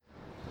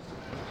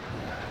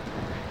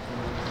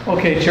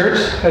Okay, church,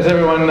 has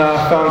everyone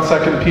found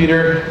 2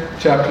 Peter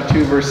chapter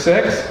 2, verse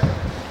 6?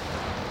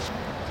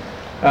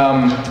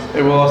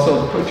 It will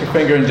also put your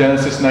finger in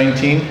Genesis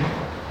 19,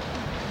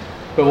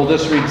 but we'll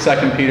just read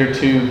 2 Peter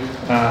 2,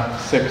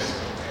 6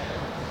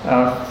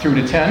 through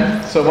to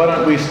 10. So why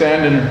don't we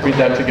stand and read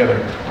that together.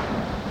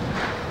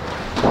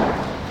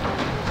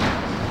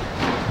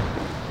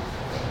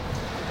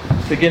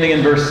 Beginning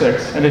in verse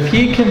 6. And if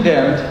he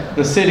condemned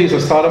the cities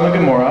of Sodom and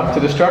Gomorrah to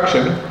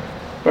destruction,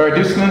 by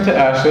reducing them to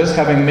ashes,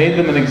 having made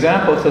them an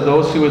example to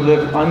those who would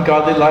live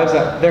ungodly lives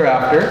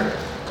thereafter,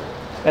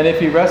 and if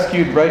he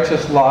rescued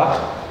righteous Lot,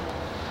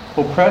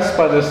 oppressed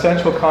by the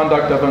sensual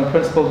conduct of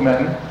unprincipled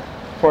men,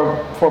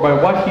 for by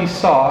what he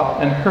saw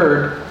and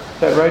heard,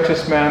 that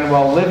righteous man,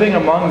 while living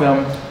among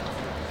them,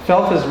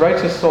 felt his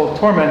righteous soul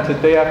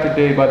tormented day after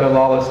day by their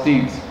lawless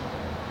deeds.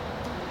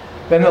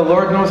 Then the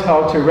Lord knows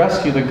how to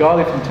rescue the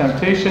godly from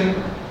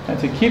temptation, and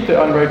to keep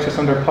the unrighteous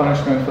under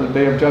punishment for the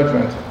day of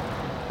judgment,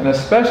 and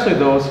especially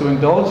those who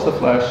indulge the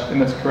flesh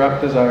in its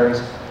corrupt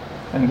desires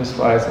and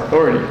despise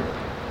authority.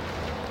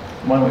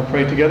 Why don't we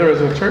pray together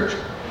as a church?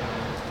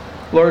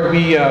 Lord,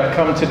 we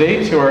come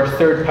today to our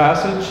third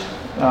passage,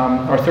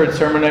 our third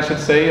sermon, I should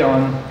say,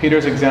 on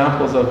Peter's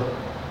examples of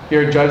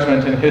your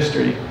judgment in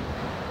history.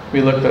 We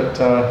looked at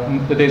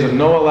the days of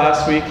Noah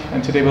last week,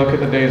 and today we look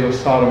at the days of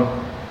Sodom.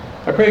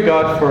 I pray,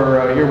 God,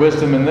 for your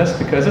wisdom in this,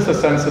 because it's a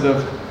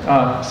sensitive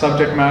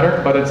subject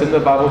matter, but it's in the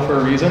Bible for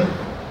a reason.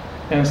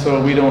 And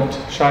so we don't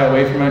shy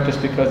away from it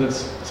just because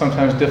it's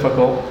sometimes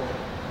difficult.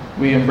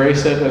 We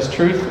embrace it as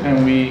truth,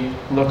 and we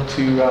look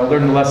to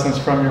learn the lessons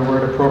from your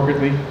word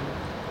appropriately.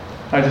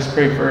 I just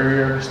pray for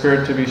your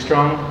spirit to be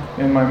strong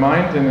in my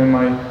mind and in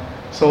my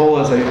soul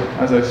as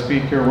I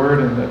speak your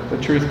word, and that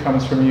the truth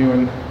comes from you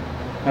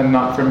and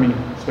not from me.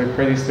 So I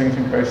pray these things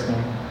in Christ's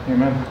name.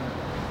 Amen.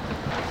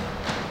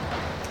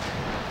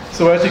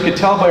 So as you could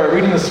tell by our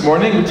reading this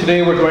morning,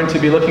 today we're going to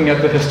be looking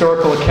at the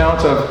historical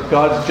account of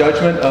God's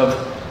judgment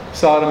of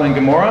Sodom and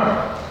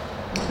Gomorrah.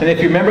 And if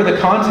you remember the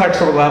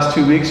context over the last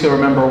 2 weeks, you'll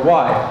remember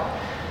why.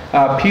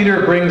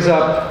 Peter brings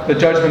up the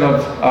judgment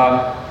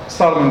of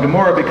Sodom and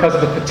Gomorrah because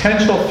of the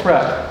potential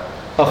threat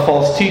of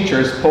false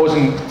teachers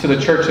posing to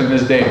the church in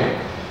his day.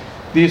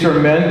 These were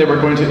men that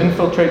were going to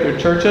infiltrate their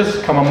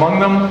churches, come among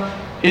them,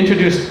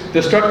 introduce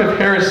destructive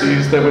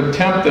heresies that would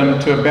tempt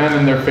them to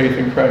abandon their faith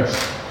in Christ.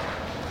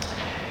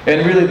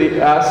 And really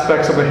the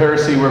aspects of the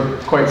heresy were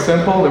quite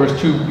simple. There was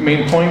two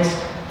main points.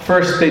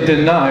 First, they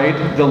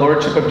denied the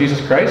lordship of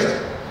Jesus Christ,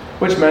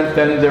 which meant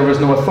then there was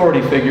no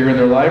authority figure in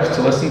their lives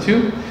to listen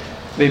to.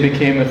 They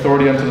became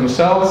authority unto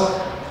themselves.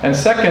 And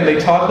second, they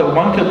taught that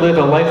one could live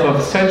a life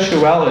of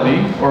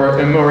sensuality or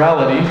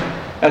immorality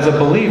as a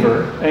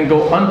believer and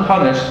go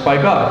unpunished by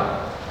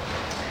God.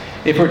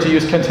 If we're to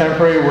use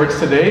contemporary words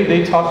today,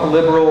 they taught a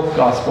liberal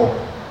gospel.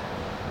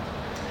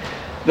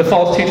 The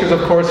false teachers, of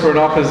course, were in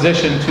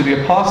opposition to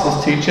the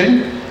apostles'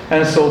 teaching,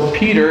 and so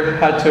Peter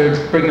had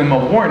to bring them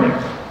a warning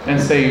and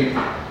say,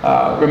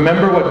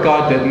 remember what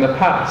God did in the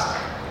past.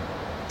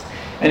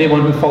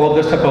 Anyone who followed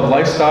this type of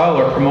lifestyle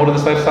or promoted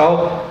this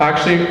lifestyle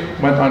actually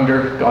went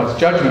under God's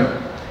judgment.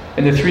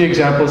 And the three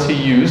examples he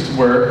used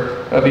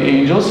were the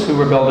angels who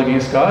rebelled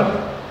against God,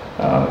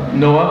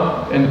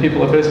 Noah and the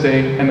people of his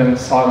day, and then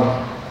Sodom.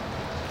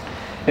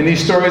 And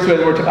these stories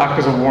were to act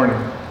as a warning.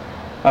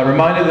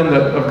 Reminded them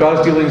of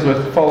God's dealings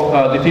with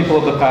the people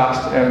of the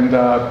past, and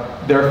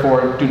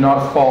therefore do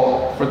not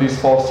fall for these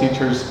false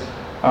teachers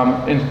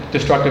in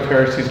destructive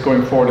heresies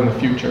going forward in the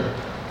future.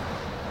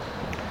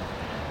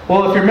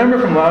 Well, if you remember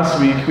from last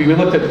week, we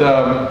looked at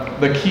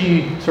the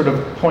key sort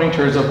of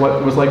pointers of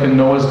what it was like in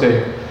Noah's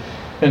day,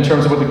 in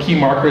terms of what the key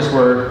markers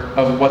were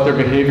of what their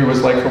behavior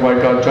was like for why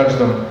God judged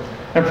them.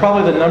 And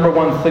probably the number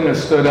one thing that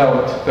stood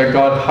out that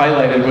God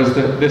highlighted was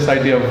this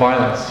idea of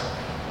violence.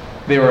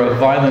 They were a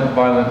violent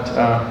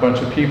bunch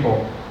of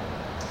people.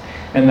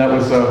 And that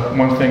was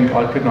one thing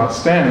God could not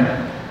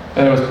stand.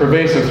 And it was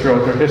pervasive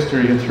throughout their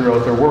history and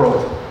throughout their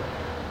world.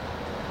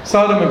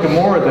 Sodom and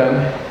Gomorrah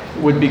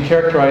then would be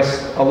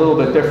characterized a little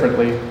bit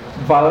differently.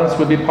 Violence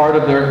would be part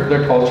of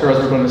their culture, as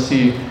we're going to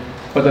see.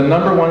 But the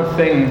number one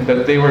thing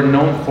that they were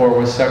known for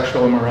was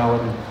sexual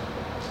immorality.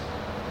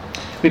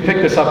 We pick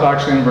this up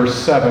actually in verse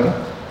 7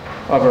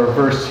 of our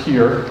verse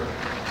here.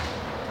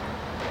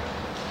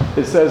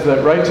 It says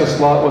that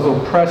righteous Lot was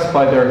oppressed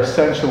by their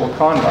sensual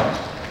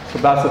conduct. So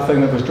that's the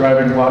thing that was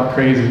driving Lot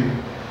crazy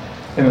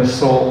in his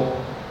soul.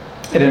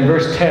 And in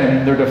verse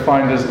 10, they're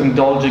defined as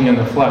indulging in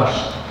the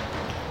flesh.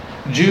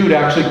 Jude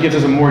actually gives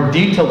us a more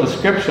detailed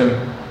description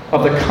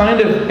of the kind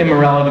of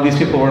immorality these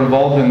people were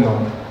involved in,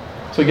 though.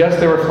 So yes,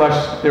 they were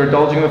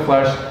indulging in the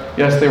flesh.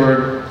 Yes, they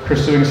were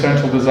pursuing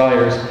sensual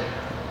desires.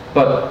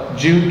 But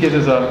Jude gives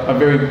us a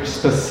very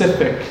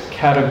specific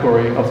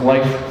category of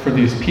life for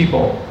these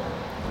people.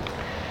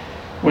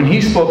 When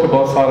he spoke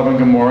about Sodom and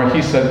Gomorrah,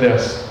 he said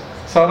this: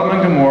 Sodom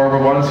and Gomorrah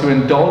were ones who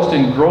indulged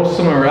in gross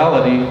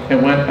immorality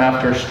and went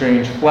after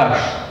strange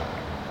flesh.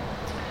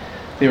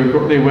 They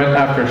went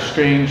after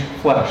strange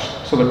flesh.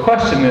 So the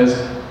question is,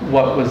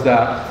 what was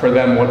that for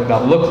them? What did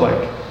that look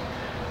like?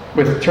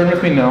 Turn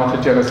with me now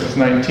to Genesis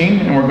 19,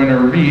 and we're going to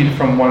read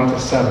from 1 to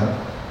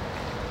 7.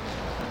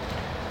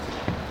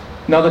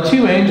 Now the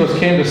two angels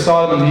came to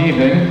Sodom in the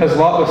evening, as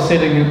Lot was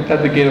sitting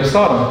at the gate of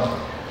Sodom.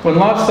 When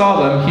Lot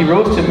saw them, he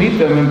rose to meet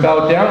them and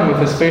bowed down with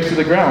his face to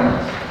the ground.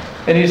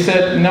 And he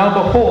said, Now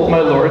behold,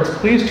 my lords,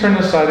 please turn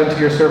aside into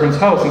your servant's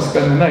house and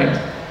spend the night,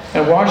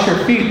 and wash your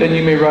feet, then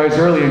you may rise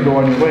early and go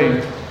on your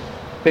way.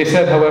 They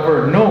said,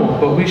 however, No,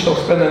 but we shall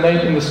spend the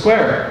night in the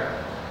square.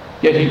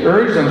 Yet he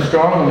urged them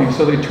strongly,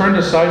 so they turned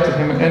aside to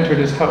him and entered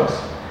his house.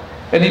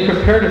 And he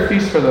prepared a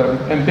feast for them,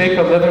 and baked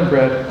unleavened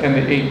bread, and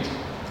they ate.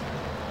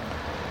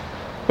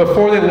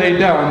 Before they lay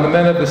down, the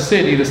men of the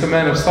city, the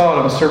men of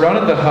Sodom,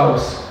 surrounded the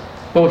house,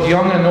 both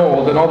young and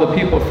old, and all the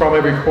people from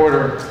every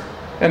quarter.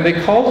 And they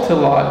called to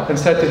Lot and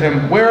said to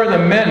him, Where are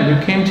the men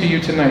who came to you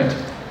tonight?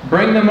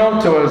 Bring them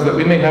out to us, that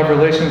we may have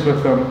relations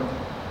with them.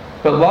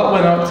 But Lot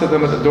went out to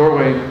them at the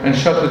doorway and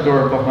shut the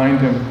door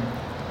behind him,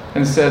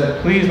 and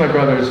said, Please, my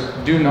brothers,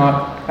 do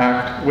not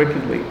act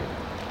wickedly.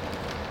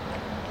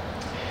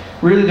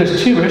 Really,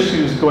 there's two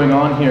issues going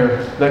on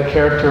here that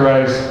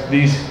characterize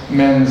these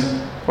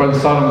men's, or the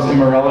Sodom's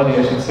immorality,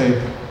 I should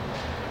say.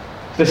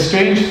 The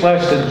strange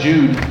flesh that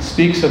Jude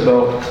speaks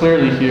about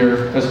clearly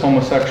here as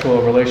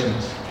homosexual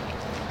relations.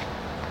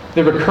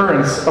 The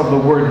recurrence of the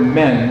word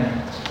men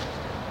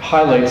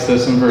highlights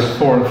this in verse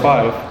 4 and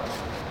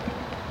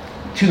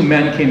 5. Two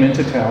men came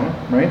into town,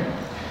 right?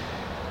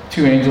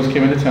 Two angels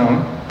came into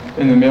town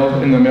in the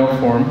male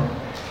form.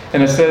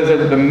 And it says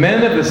that the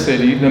men of the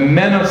city, the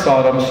men of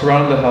Sodom,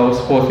 surrounded the house,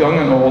 both young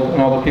and old,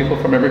 and all the people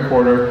from every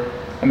quarter.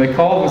 And they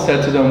called and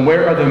said to them,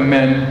 Where are the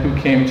men who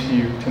came to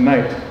you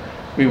tonight?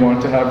 We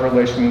want to have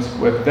relations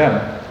with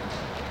them.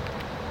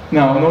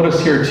 Now,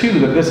 notice here, too,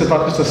 that this is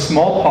not just a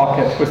small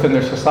pocket within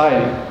their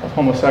society of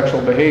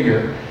homosexual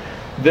behavior.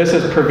 This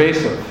is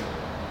pervasive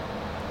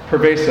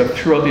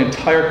throughout the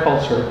entire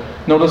culture.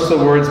 Notice the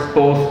words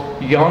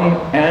both young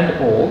and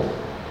old,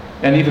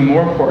 and even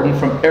more important,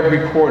 from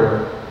every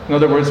quarter. In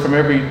other words,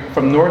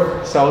 from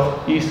north,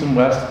 south, east, and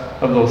west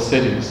of those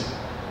cities.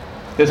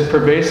 It's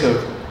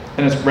pervasive,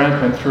 and it's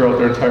rampant throughout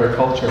their entire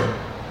culture.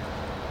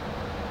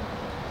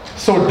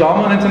 So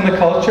dominant in the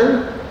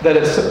culture that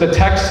the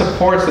text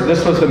supports that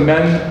this was the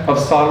men of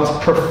Sodom's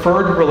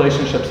preferred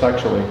relationship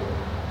sexually.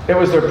 It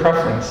was their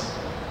preference,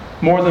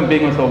 more than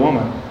being with a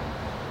woman.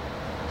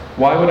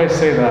 Why would I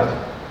say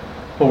that?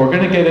 Well, we're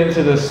going to get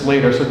into this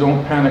later, so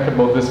don't panic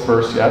about this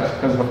verse yet,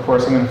 because of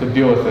course I'm going to have to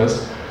deal with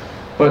this.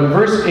 But in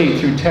verse 8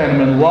 through 10,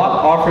 when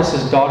Lot offers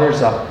his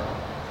daughters up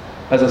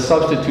as a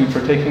substitute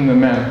for taking the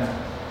men,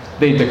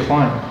 they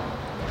decline.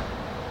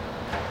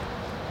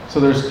 So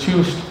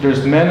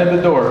there's men at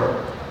the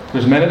door.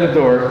 There's men at the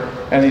door,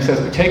 and he says,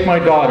 Take my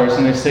daughters.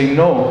 And they say,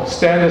 No,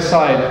 stand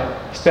aside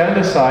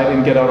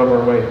and get out of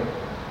our way.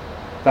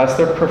 That's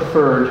their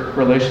preferred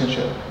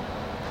relationship.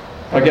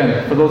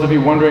 Again, for those of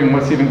you wondering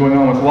what's even going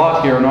on with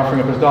Lot here and offering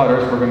up his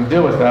daughters, we're going to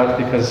deal with that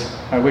because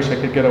I wish I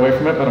could get away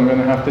from it, but I'm going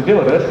to have to deal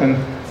with it, and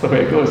that's the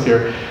way it goes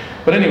here.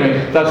 But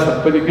anyway,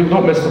 but you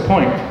don't miss the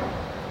point.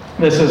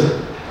 This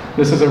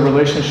is a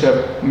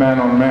relationship man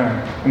on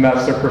man, and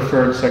that's their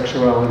preferred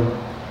sexuality.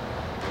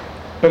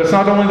 But it's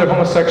not only their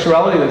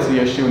homosexuality that's the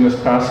issue in this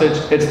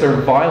passage, it's their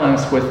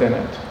violence within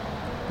it.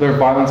 Their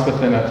violence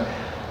within it.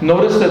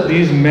 Notice that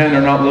these men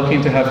are not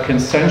looking to have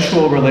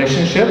consensual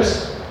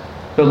relationships,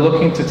 they're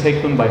looking to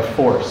take them by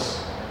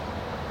force.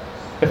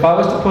 If I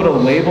was to put a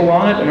label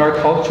on it in our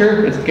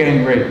culture, it's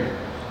gang rape.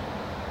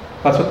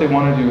 That's what they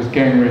want to do, is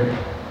gang rape.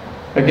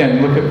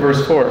 Again, look at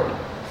verse 4.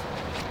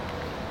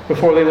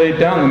 Before they laid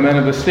down, the men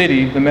of the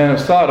city, the men of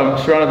Sodom,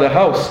 surrounded the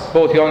house,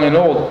 both young and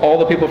old, all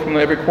the people from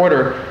every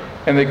quarter.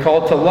 And they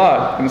called to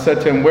Lot and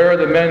said to him, Where are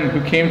the men who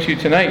came to you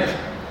tonight?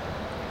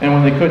 And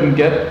when they couldn't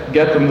get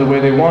them the way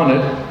they wanted,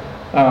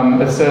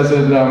 it says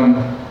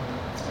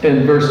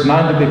in verse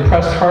 9 that they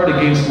pressed hard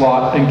against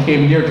Lot and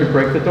came near to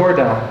break the door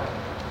down.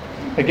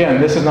 Again,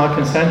 this is not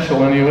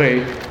consensual in any way.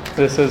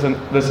 This is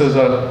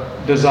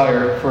a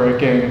desire for a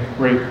gang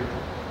rape.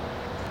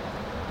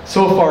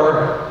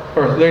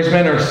 These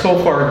men are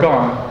so far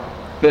gone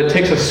that it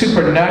takes a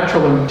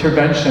supernatural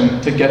intervention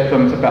to get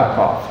them to back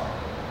off.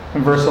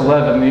 In verse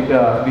 11,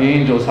 the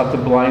angels have to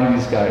blind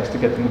these guys to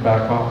get them to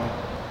back off.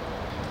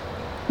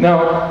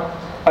 Now,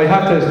 I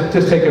have to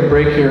just take a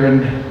break here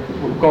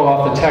and go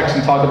off the text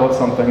and talk about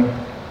something.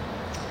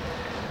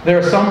 There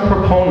are some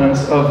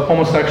proponents of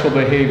homosexual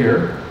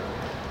behavior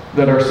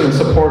that are in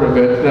support of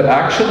it that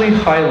actually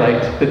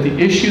highlight that the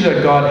issue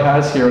that God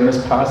has here in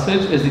this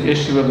passage is the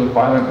issue of the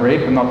violent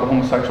rape and not the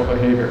homosexual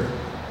behavior.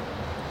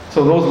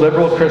 So those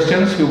liberal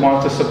Christians who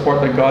want to support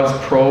that God's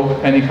pro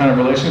any kind of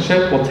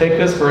relationship will take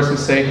this verse and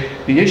say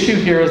the issue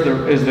here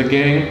is the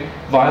gang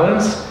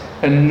violence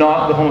and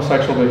not the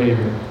homosexual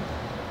behavior.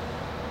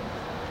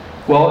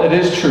 Well, it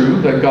is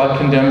true that God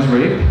condemns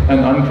rape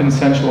and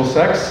unconsensual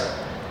sex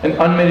and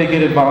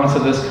unmitigated violence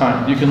of this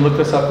kind. You can look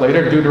this up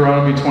later.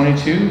 Deuteronomy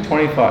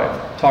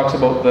 22:25 talks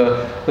about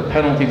the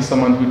penalty to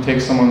someone who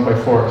takes someone by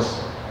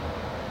force.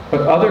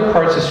 But other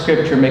parts of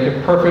Scripture make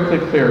it perfectly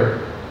clear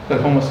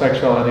that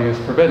homosexuality is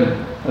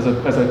forbidden as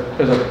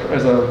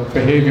a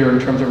behavior in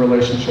terms of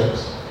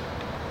relationships.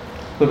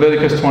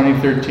 Leviticus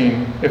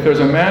 20:13. If there's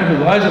a man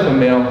who lies with a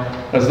male,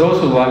 as those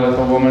who lie with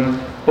a woman,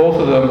 both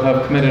of them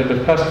have committed a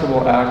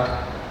detestable act,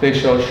 they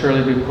shall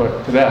surely be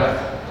put to death.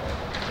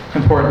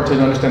 Important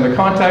to understand the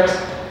context,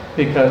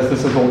 because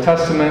this is Old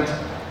Testament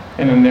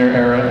and in their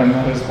era, and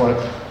that is what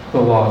the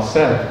law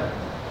said.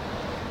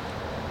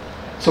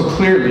 So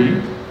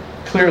clearly,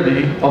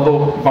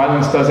 although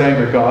violence does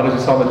anger God, as you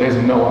saw in the days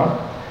of Noah,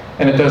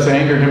 and it does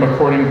anger him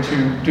according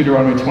to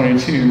Deuteronomy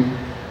 22,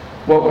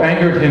 what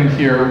angered him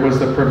here was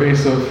the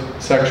pervasive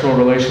sexual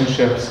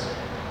relationships,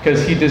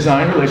 because he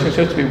designed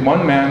relationships to be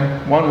one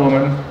man, one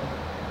woman,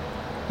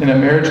 in a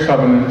marriage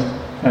covenant,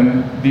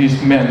 and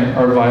these men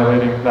are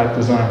violating that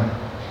design.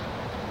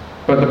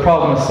 But the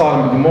problem with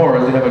Sodom and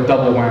Gomorrah is they have a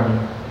double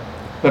whammy.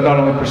 They're not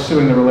only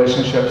pursuing the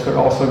relationships, they're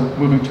also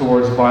moving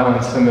towards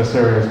violence in this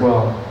area as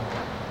well.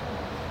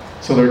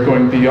 So they're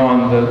going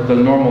beyond the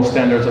normal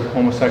standards of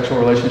homosexual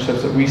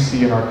relationships that we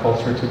see in our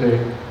culture today,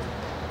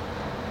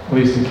 at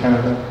least in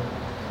Canada.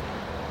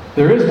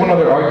 There is one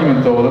other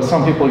argument, though, that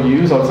some people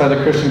use outside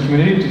the Christian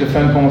community to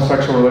defend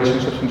homosexual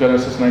relationships from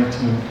Genesis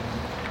 19.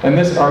 And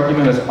this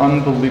argument is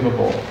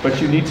unbelievable, but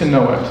you need to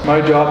know it.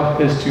 My job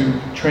is to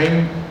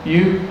train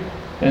you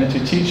and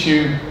to teach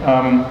you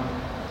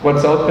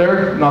what's out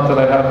there. Not that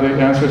I have the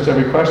answers to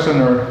every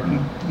question or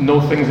know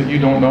things that you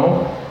don't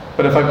know,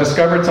 but if I've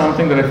discovered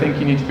something that I think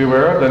you need to be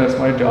aware of, then it's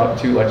my job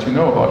to let you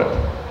know about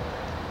it.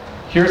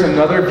 Here's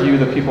another view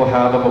that people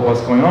have about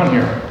what's going on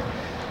here.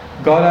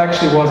 God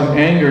actually wasn't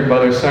angered by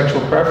their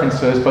sexual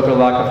preferences, but their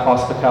lack of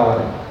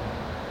hospitality.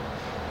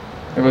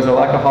 It was a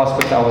lack of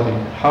hospitality.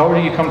 How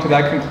do you come to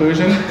that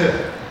conclusion?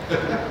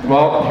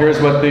 Well, here's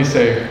what they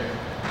say.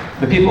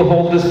 The people who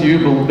hold this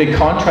view, they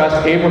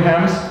contrast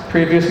Abraham's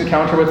previous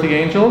encounter with the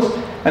angels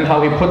and how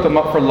he put them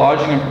up for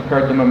lodging and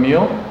prepared them a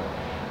meal.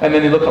 And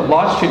then they look at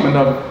Lot's treatment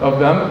of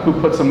them, who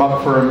puts them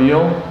up for a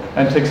meal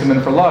and takes them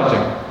in for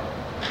lodging.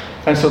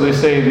 And so they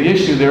say the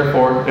issue,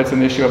 therefore, it's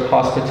an issue of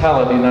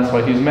hospitality, and that's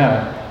why he's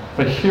mad.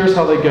 But here's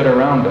how they get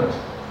around it.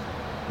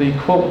 They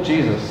quote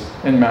Jesus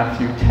in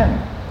Matthew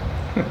 10.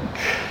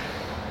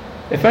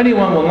 If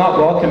anyone will not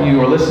welcome you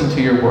or listen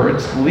to your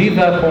words, leave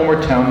that home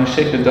or town and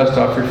shake the dust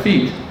off your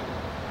feet.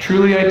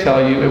 Truly I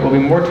tell you, it will be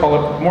more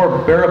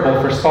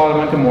bearable for Sodom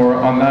and Gomorrah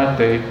on that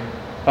day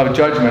of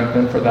judgment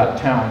than for that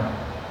town.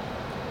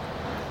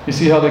 You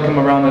see how they come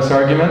around this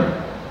argument?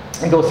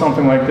 It goes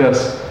something like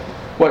this.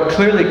 What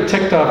clearly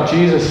ticked off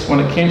Jesus when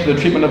it came to the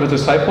treatment of his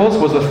disciples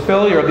was the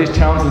failure of these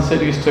towns and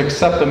cities to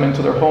accept them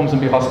into their homes and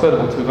be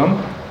hospitable to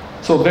them.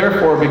 So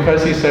therefore,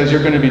 because he says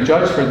you're going to be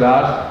judged for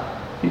that,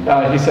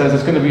 he says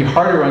it's going to be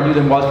harder on you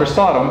than it was for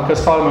Sodom,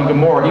 because Sodom and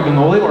Gomorrah, even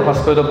though they were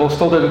hospitable,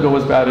 still didn't go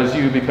as bad as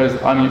you, because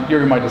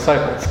you're my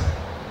disciples.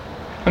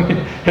 I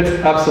mean, it's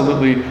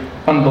absolutely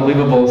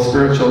unbelievable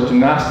spiritual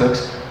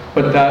gymnastics,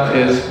 but that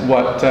is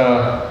what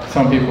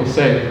some people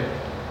say.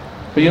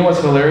 But you know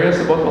what's hilarious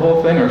about the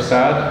whole thing, or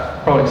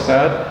sad? Probably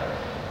sad.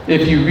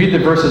 If you read the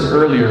verses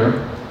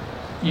earlier,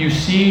 you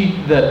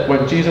see that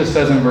what Jesus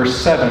says in verse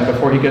 7,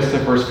 before he gets to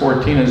verse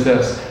 14, is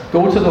this.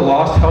 Go to the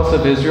lost house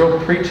of Israel,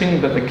 preaching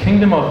that the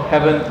kingdom of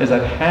heaven is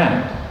at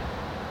hand.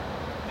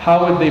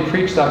 How would they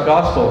preach that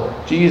gospel?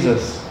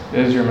 Jesus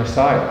is your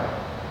Messiah.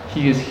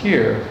 He is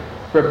here.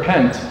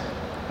 Repent.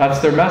 That's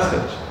their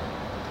message.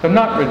 They're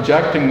not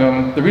rejecting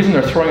them. The reason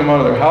they're throwing them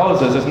out of their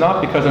houses is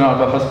not because they're not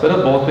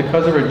hospitable, it's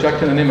because they're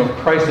rejecting the name of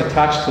Christ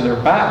attached to their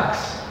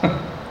backs.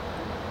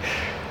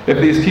 If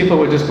these people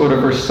would just go to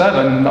verse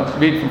 7, not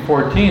read from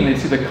 14, they'd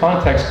see the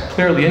context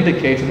clearly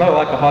indicates it's not a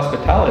lack of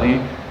hospitality.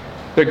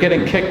 They're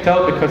getting kicked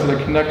out because of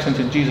their connection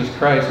to Jesus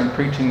Christ and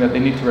preaching that they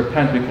need to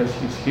repent because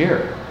he's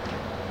here.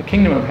 The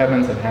kingdom of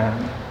heaven's at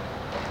hand.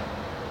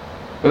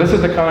 But this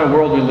is the kind of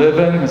world we live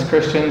in as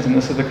Christians, and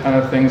this is the kind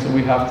of things that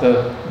we have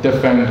to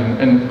defend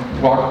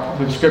and walk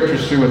the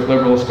scriptures through with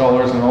liberal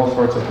scholars and all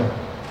sorts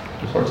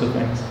of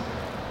things.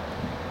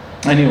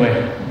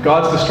 Anyway,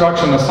 God's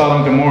destruction of Sodom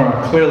and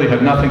Gomorrah clearly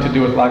had nothing to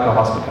do with lack of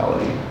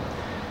hospitality.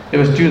 It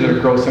was due to their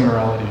gross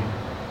immorality.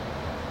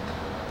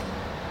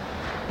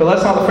 But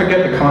let's not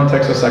forget the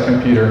context of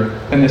 2 Peter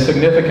and the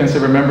significance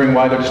of remembering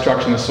why their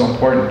destruction is so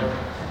important.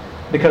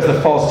 Because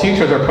the false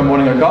teachers are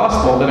promoting a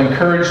gospel that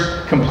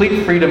encouraged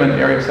complete freedom in the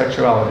area of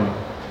sexuality.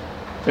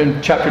 In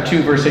chapter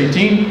 2, verse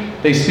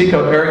 18, they speak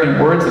out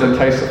arrogant words that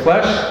entice the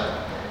flesh.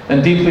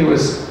 And Peter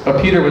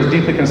was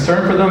deeply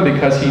concerned for them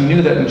because he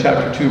knew that in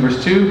chapter 2,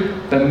 verse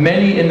 2, that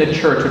many in the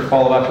church would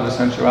follow after the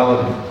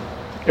sensuality.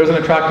 It was an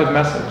attractive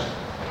message.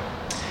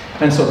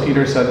 And so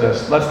Peter said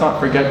this, let's not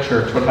forget,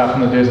 church, what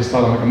happened in the days of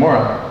Sodom and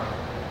Gomorrah.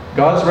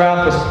 God's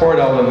wrath was poured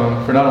out on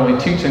them for not only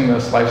teaching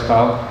this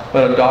lifestyle,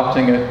 but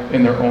adopting it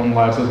in their own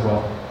lives as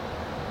well.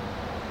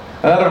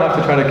 And I don't have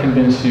to try to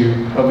convince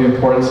you of the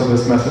importance of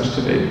this message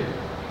today.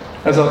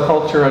 As our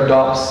culture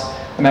adopts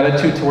an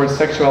attitude towards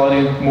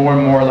sexuality more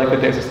and more like the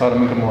days of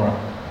Sodom and Gomorrah.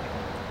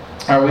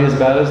 Are we as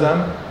bad as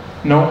them?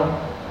 No.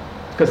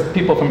 Because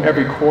people from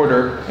every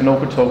quarter in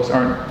Okotoks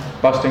aren't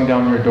busting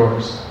down your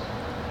doors.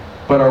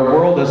 But our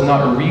world is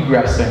not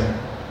regressing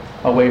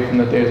away from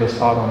the days of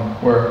Sodom.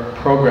 We're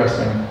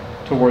progressing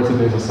towards the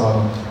days of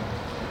Sodom.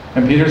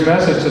 And Peter's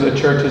message to the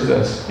church is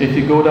this: if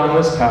you go down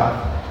this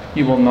path,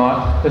 you will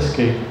not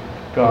escape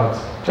God's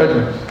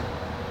judgment.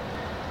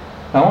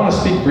 Now, I want to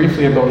speak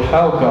briefly about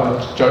how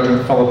God's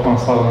judgment fell upon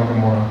Sodom and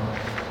Gomorrah.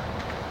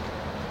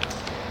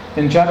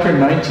 In chapter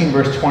 19,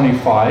 verse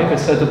 25, it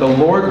says that the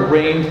Lord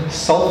rained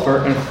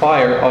sulfur and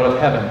fire out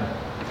of heaven.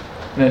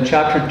 And in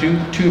chapter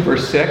 2,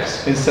 verse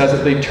 6, it says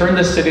that they turned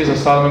the cities of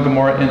Sodom and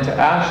Gomorrah into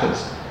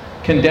ashes,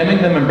 condemning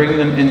them and bringing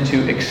them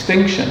into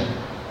extinction.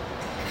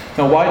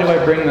 Now, why do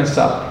I bring this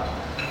up?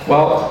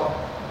 Well,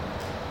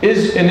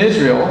 in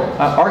Israel,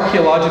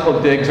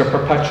 archaeological digs are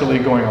perpetually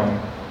going on.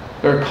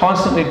 They're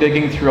constantly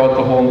digging throughout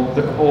the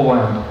whole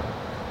land.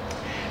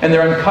 And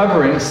they're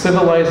uncovering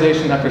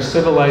civilization after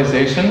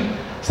civilization,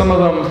 some of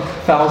them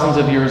thousands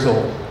of years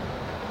old.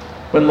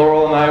 When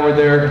Laurel and I were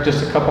there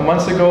just a couple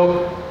months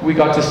ago, we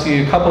got to see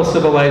a couple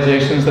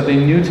civilizations that they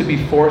knew to be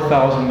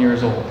 4,000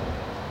 years old.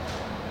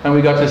 And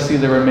we got to see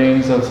the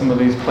remains of some of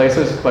these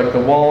places, like the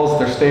walls,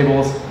 their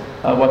stables,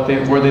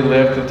 where they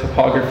lived, the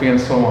topography,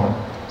 and so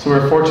on. So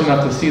we're fortunate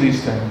enough to see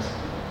these things.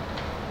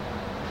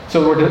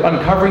 So we're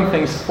uncovering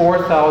things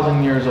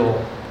 4,000 years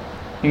old.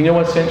 And you know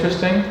what's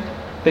interesting?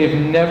 They've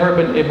never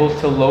been able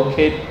to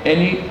locate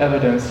any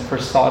evidence for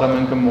Sodom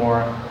and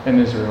Gomorrah in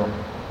Israel.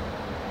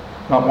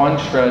 Not one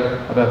shred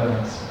of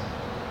evidence.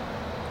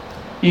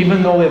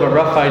 Even though they have a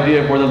rough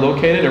idea of where they're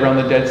located around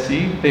the Dead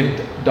Sea, they've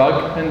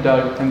dug and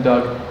dug and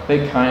dug.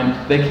 They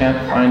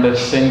can't find a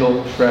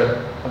single shred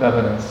of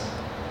evidence.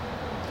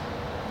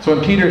 So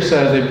when Peter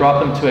says they brought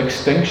them to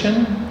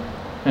extinction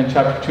in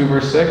chapter 2,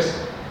 verse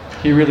 6,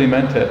 he really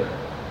meant it.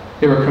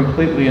 They were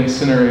completely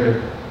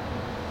incinerated.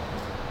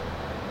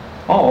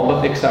 All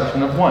but the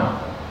exception of one.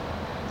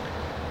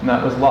 And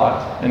that was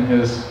Lot and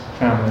his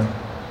family.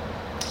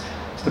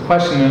 So the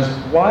question is,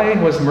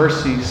 why was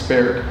mercy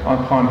spared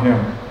upon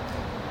him?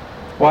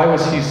 Why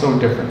was he so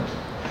different?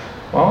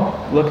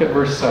 Well, look at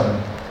verse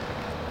 7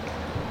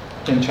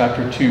 in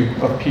chapter 2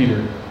 of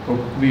Peter.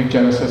 We'll leave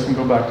Genesis and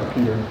go back to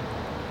Peter.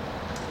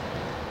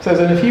 It says,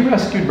 and if he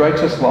rescued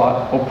righteous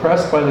Lot,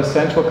 oppressed by the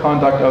sensual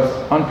conduct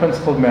of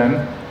unprincipled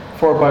men,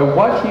 for by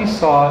what he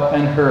saw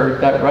and heard,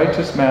 that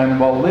righteous man,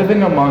 while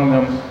living among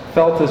them,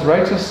 felt his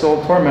righteous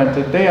soul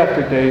tormented day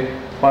after day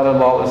by the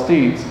lawless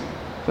deeds.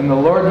 Then the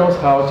Lord knows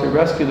how to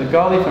rescue the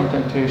godly from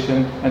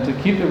temptation and to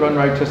keep the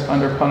unrighteous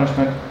under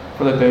punishment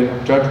for the day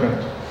of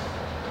judgment.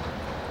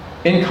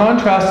 In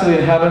contrast to the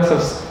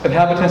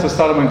inhabitants of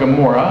Sodom and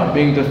Gomorrah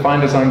being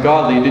defined as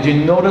ungodly, did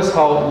you notice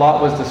how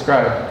Lot was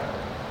described?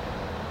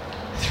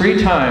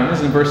 3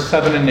 times in verse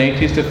 7 and 8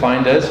 he's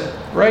defined as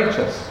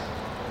righteous.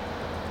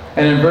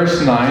 And in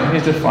verse 9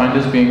 he's defined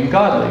as being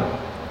godly.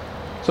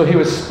 So he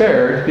was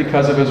spared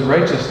because of his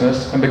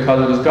righteousness and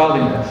because of his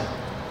godliness.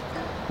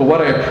 But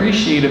what I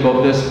appreciate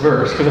about this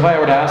verse, because if I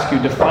were to ask you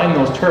to define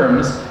those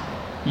terms,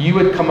 you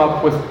would come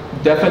up with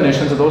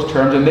definitions of those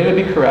terms, and they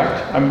would be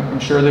correct. I'm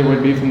sure they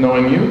would be from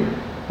knowing you.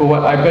 But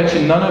what I bet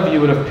you none of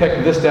you would have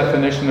picked this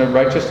definition of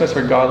righteousness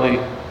or godly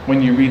when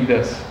you read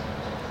this.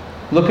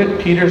 Look at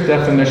Peter's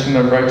definition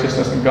of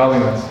righteousness and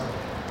godliness.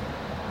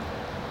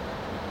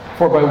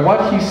 For by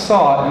what he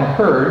saw and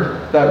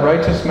heard, that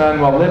righteous man,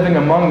 while living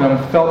among them,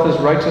 felt his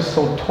righteous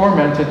soul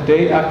tormented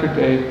day after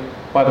day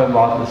by the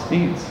lawless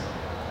deeds.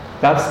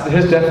 That's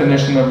his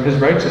definition of his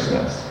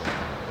righteousness.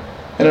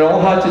 And it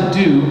all had to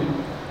do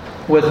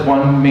with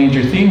one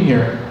major theme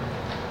here.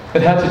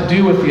 It had to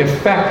do with the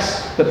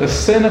effects that the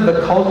sin of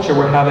the culture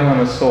were having on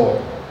his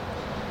soul.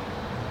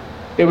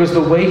 It was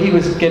the way he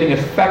was getting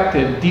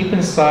affected deep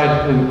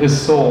inside his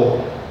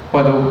soul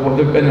by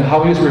and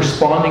how he was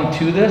responding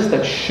to this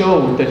that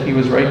showed that he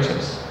was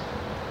righteous.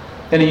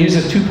 And he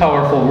uses 2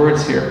 powerful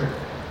words here.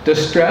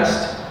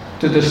 Distressed,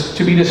 to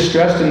be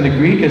distressed in the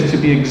Greek is to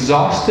be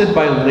exhausted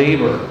by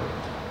labor.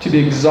 To be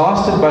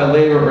exhausted by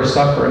labor or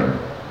suffering.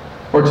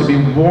 Or to be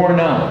worn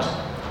out.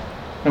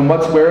 And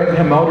what's wearing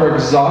him out or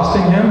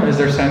exhausting him is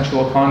their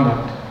sensual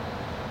conduct.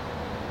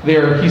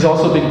 He's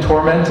also being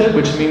tormented,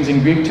 which means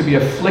in Greek to be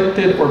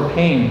afflicted or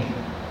pained.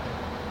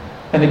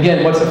 And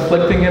again, what's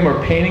afflicting him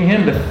or paining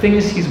him? The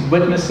things he's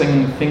witnessing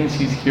and the things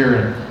he's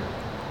hearing.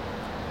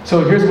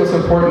 So here's what's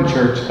important,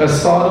 church.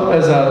 As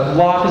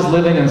Lot is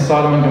living in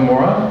Sodom and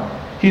Gomorrah,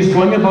 he's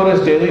going about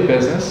his daily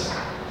business.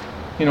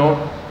 You know,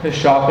 his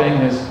shopping,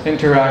 his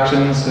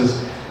interactions,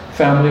 his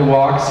family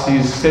walks.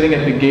 He's sitting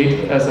at the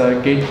gate as a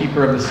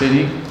gatekeeper of the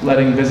city,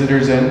 letting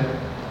visitors in.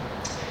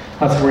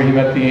 That's where he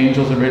met the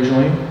angels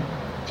originally.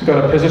 So he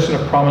got a position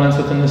of prominence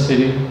within the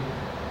city.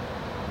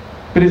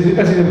 But as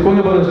he's going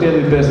about his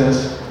daily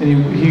business,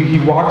 and he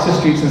walks the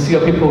streets and sees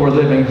how people were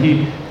living,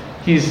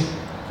 he's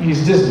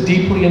just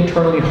deeply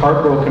internally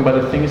heartbroken by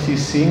the things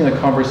he's seeing and the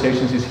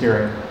conversations he's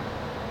hearing.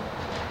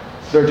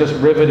 They're just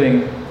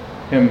riveting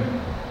him.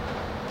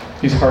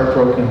 He's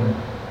heartbroken.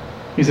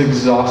 He's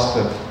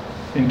exhausted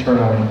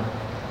internally,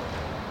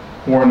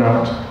 worn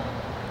out.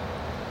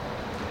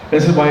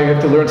 This is why you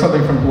have to learn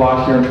something from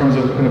Lot here in terms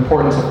of the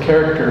importance of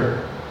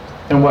character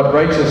and what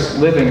righteous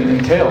living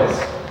entails.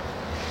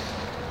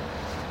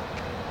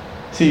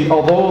 See,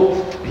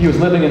 although he was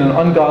living in an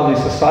ungodly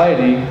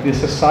society, the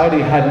society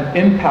had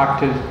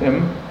impacted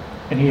him,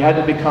 and he had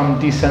to become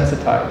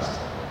desensitized.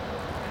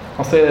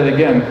 I'll say that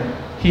again.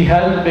 He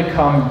hadn't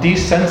become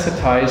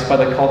desensitized by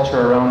the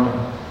culture around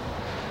him.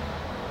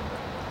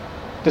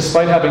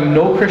 Despite having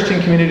no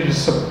Christian community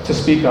to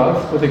speak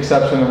of, with the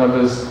exception of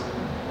his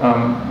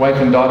wife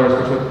and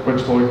daughters,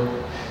 which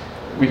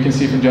we can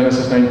see from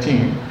Genesis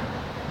 19,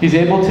 he's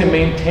able to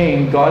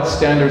maintain God's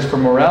standards for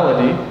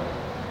morality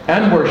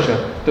and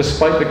worship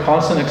despite the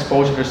constant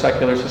exposure to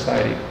secular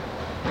society.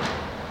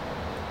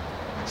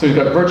 So he's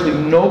got virtually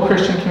no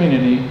Christian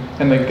community,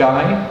 and the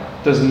guy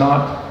does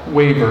not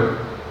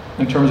waver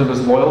in terms of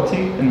his loyalty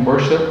in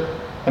worship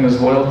and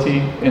his loyalty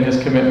in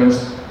his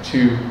commitments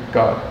to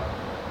God.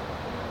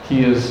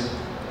 He is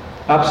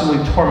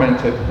absolutely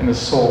tormented in his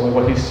soul by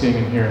what he's seeing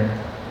and hearing.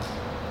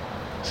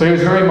 So he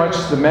was very much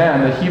the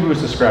man that Hebrews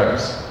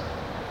describes.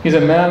 He's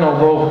a man,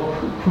 although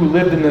who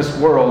lived in this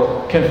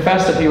world,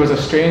 confessed that he was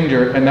a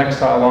stranger and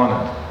exile on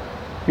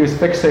it. He was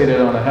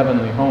fixated on a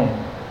heavenly home.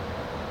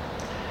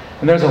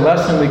 And there's a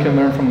lesson we can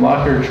learn from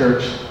Lochir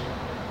Church.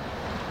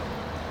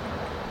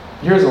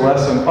 Here's a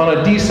lesson on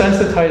a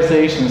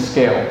desensitization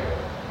scale.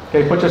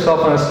 Okay, put yourself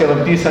on a scale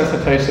of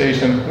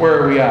desensitization.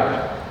 Where are we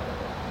at?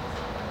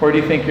 Where do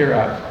you think you're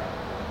at?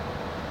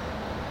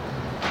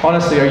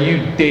 Honestly, are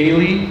you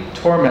daily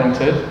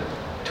tormented,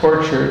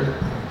 tortured,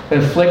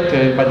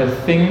 inflicted by the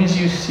things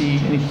you see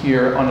and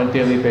hear on a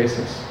daily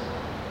basis?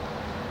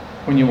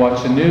 When you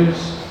watch the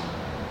news,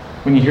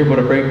 when you hear about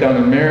a breakdown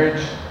in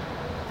marriage,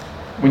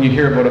 when you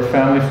hear about a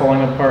family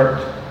falling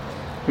apart,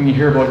 when you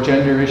hear about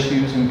gender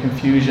issues and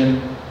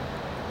confusion,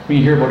 when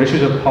you hear about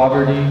issues of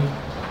poverty,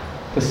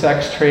 the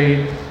sex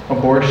trade,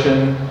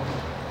 abortion,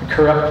 the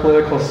corrupt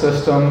political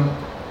system,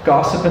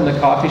 gossip in the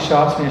coffee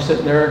shops when you're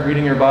sitting there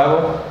reading your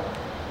Bible,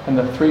 and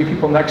the three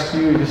people next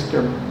to you just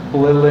are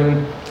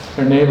belittling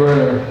their neighbor,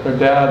 their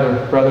dad,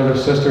 their brother, their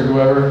sister,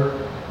 whoever.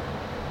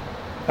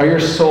 Are your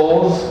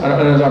souls,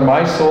 and are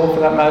my soul for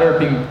that matter,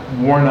 being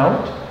worn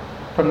out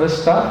from this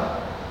stuff?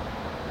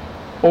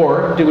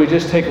 Or do we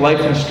just take life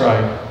in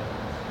stride?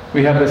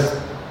 We have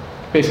this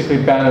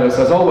basically banner that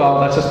says, oh well,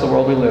 that's just the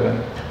world we live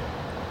in.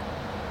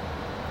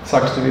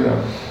 Sucks to be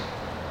them.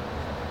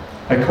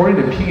 According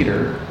to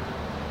Peter,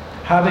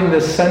 having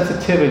this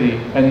sensitivity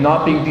and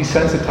not being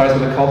desensitized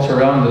with the culture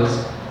around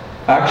us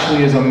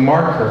actually is a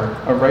marker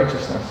of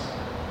righteousness.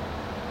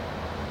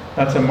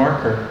 That's a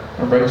marker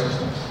of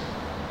righteousness.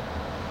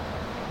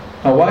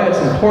 Now, why it's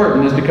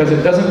important is because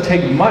it doesn't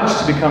take much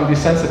to become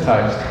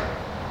desensitized.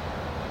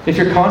 If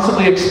you're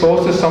constantly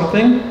exposed to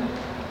something,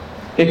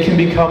 it can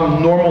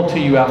become normal to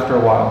you after a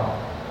while.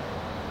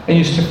 And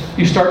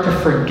you start to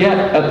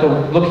forget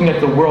looking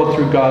at the world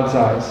through God's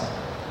eyes.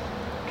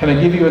 Can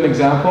I give you an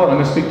example? I'm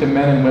going to speak to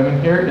men and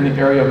women here in the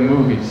area of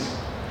movies.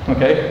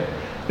 Okay?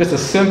 Just a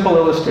simple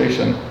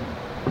illustration.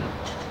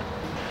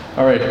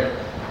 All right.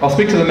 I'll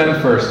speak to the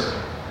men first.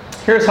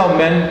 Here's how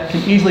men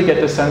can easily get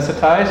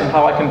desensitized and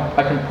how I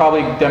can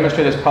probably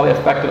demonstrate it's probably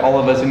affected all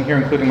of us in here,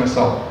 including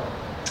myself.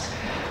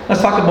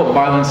 Let's talk about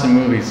violence in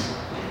movies.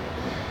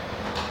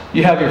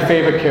 You have your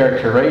favorite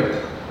character,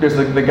 right? There's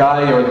the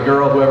guy or the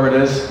girl, whoever it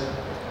is,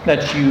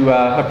 that you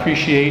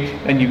appreciate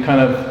and you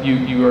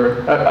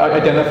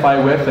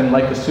identify with and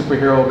like the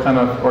superhero kind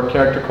of or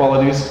character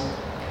qualities.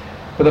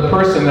 But the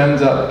person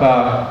ends up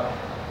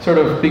sort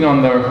of being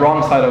on the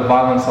wrong side of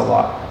violence a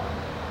lot.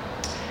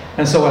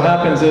 And so what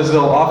happens is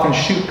they'll often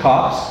shoot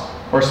cops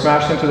or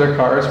smash into their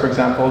cars, for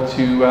example,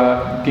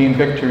 to gain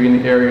victory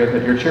in the area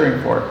that you're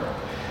cheering for.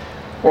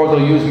 Or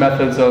they'll use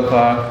methods of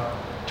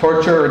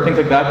torture or things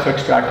like that to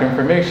extract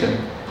information.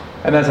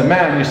 And as a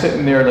man, you're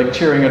sitting there like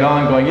cheering it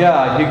on, going,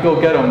 yeah, you go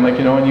get them,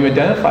 and you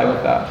identify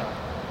with that.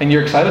 And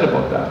you're excited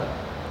about that.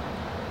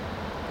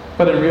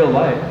 But in real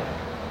life,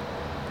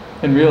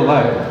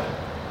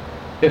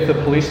 if the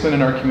policemen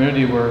in our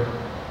community were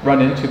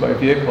run into by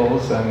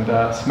vehicles and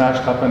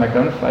smashed up in a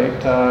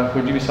gunfight,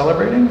 would you be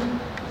celebrating?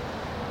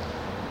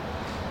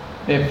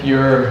 If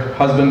your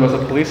husband was a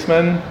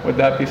policeman, would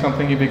that be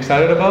something you'd be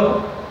excited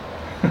about?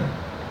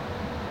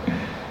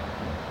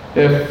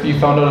 If you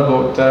found out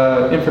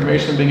about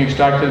information being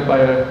extracted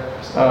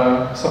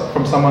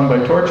from someone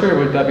by torture,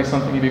 would that be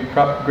something you'd be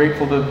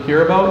grateful to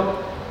hear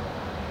about?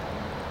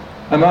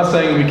 I'm not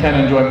saying we can't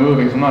enjoy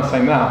movies, I'm not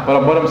saying that.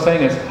 But what I'm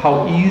saying is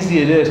how easy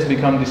it is to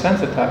become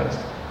desensitized.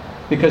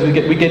 Because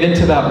we get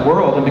into that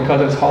world, and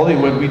because it's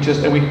Hollywood,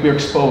 we're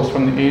exposed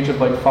from the age of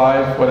like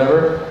 5,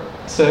 whatever,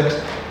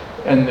 6,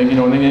 and then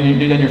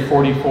you're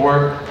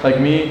 44,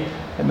 like me,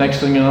 and next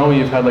thing you know,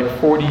 you've had like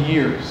 40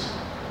 years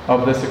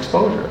of this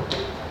exposure.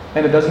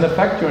 And it doesn't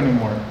affect you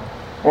anymore.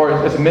 Or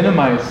it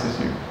minimizes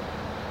you.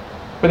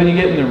 But then you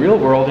get in the real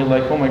world and you're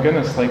like, oh my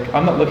goodness, like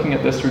I'm not looking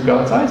at this through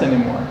God's eyes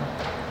anymore.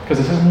 Because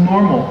this is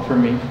normal for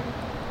me.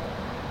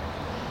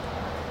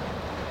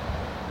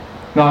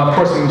 Now, of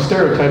course, I'm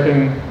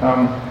stereotyping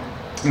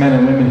men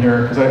and women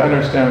here, because I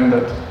understand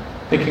that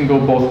it can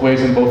go both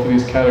ways in both of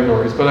these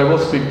categories. But I will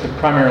speak to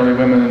primarily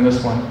women in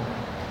this one.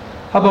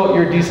 How about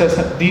your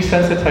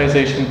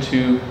desensitization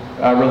to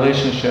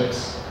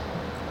relationships?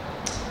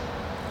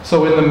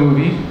 So in the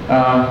movie,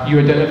 you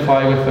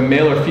identify with a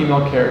male or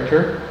female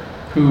character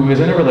who is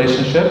in a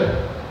relationship,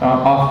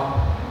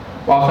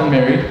 often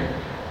married,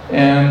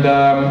 and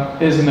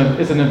is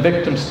in a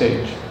victim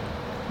stage.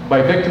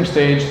 By victim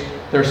stage,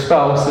 their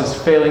spouse is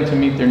failing to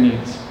meet their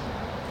needs.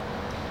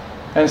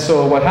 And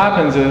so what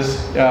happens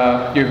is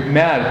you're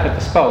mad at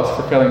the spouse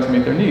for failing to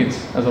meet their needs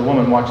as a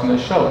woman watching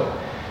this show.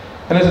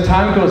 And as the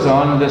time goes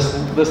on,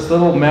 this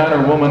little man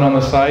or woman on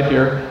the side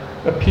here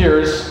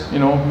appears,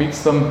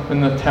 meets them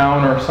in the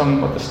town or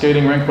at the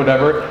skating rink,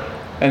 whatever,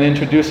 and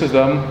introduces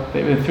them.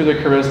 Through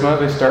their charisma,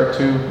 they start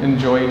to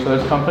enjoy each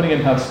other's company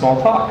and have small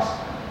talks.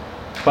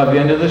 By the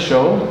end of the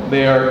show,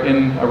 they are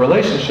in a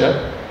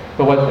relationship.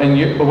 But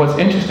what's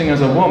interesting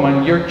as a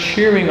woman, you're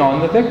cheering on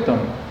the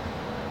victim.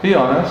 Be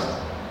honest.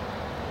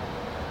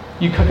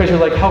 Because you're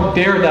like, how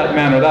dare that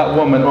man or that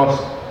woman? Well,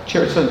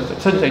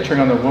 shouldn't say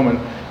cheering on the woman.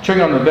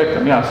 Cheering on the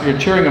victim, yeah. So you're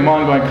cheering them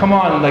on, going, come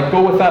on,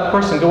 go with that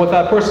person, go with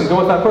that person, go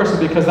with that person,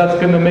 because that's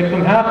going to make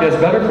them happy. It's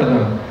better for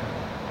them.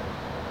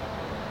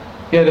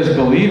 Yet as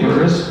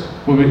believers,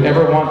 would we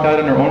ever want that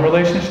in our own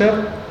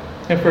relationship?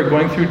 If we're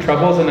going through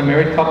troubles in a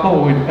married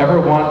couple, would we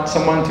ever want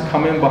someone to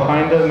come in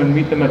behind them and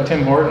meet them at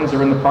Tim Hortons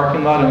or in the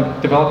parking lot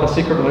and develop a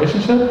secret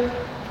relationship?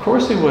 Of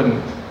course we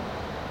wouldn't.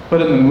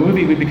 But in the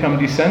movie, we become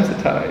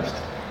desensitized.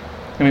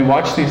 And we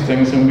watch these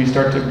things and we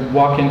start to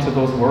walk into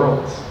those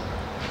worlds.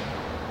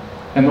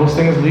 And those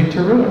things lead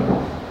to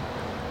ruin.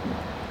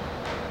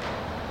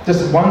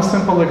 Just one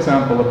simple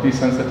example of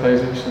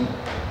desensitization.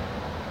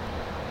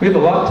 We have a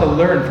lot to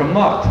learn from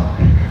Lot.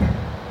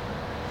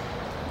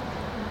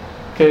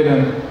 Okay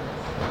then,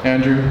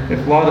 Andrew,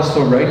 if Lot is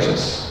so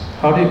righteous,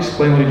 how do you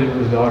explain what he did with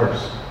his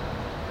daughters?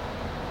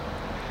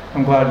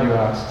 I'm glad you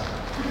asked.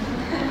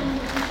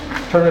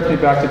 Turn with me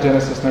back to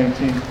Genesis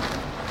 19.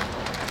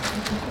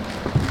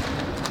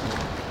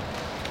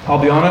 I'll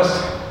be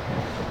honest,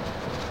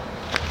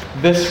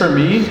 this for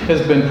me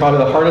has been probably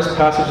the hardest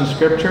passage in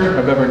Scripture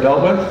I've ever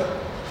dealt with.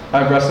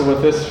 I've wrestled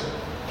with this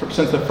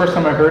since the first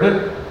time I heard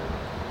it,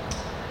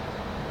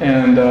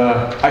 and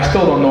I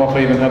still don't know if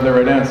I even have the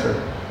right answer.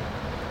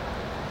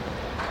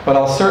 But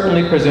I'll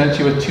certainly present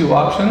you with two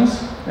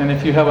options, and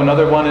if you have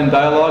another one in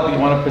dialogue that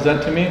you want to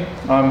present to me,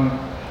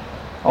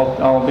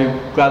 I'll be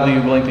gladly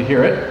willing to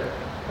hear it.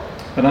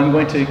 But I'm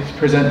going to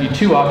present you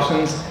two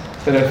options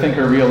that I think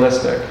are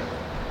realistic.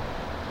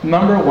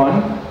 Number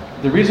one,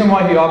 the reason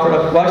why he offered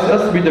up,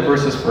 let's read the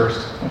verses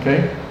first,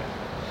 okay?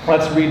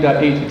 Let's read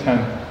 8 to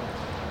 10.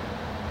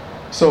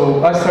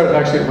 So I start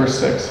actually at verse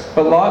 6.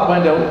 But Lot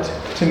went out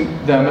to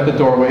them at the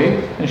doorway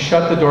and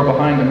shut the door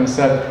behind him and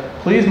said,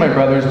 "Please, my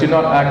brothers, do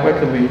not act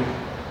wickedly.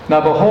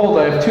 Now behold,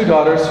 I have two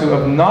daughters who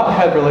have not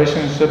had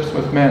relationships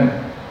with men.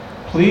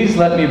 Please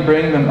let me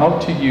bring them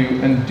out to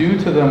you and do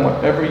to them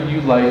whatever you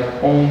like,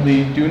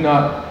 only do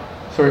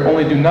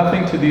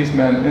nothing to these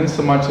men,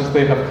 insomuch as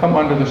they have come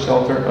under the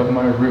shelter of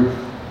my roof."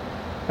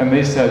 And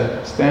they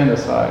said, "Stand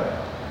aside.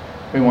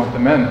 We want the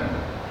men."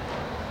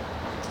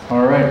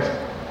 All right.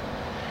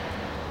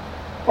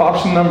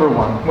 Option number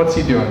one, what's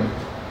he doing?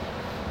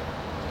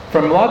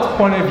 From Lot's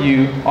point of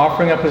view,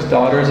 offering up his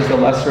daughters is the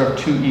lesser of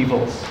two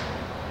evils.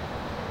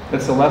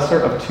 It's the lesser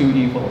of two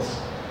evils.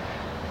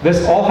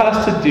 This all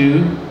has to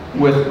do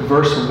with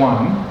verse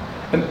 1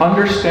 and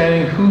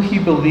understanding who he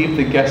believed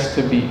the guests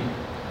to be.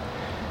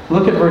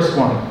 Look at verse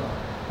 1.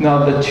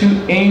 Now the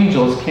two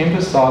angels came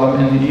to Sodom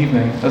in the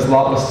evening as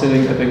Lot was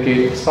sitting at the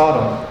gate of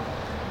Sodom.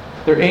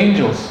 They're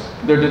angels.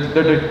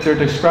 They're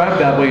described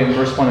that way in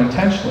verse 1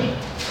 intentionally.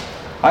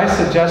 I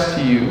suggest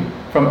to you,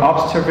 from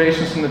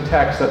observations from the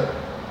text,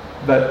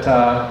 that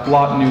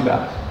Lot knew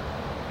that.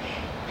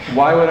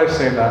 Why would I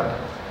say that?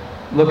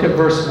 Look at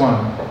verse 1.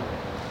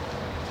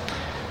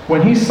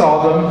 When he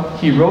saw them,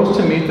 he rose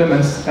to meet them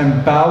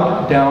and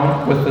bowed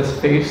down with his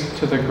face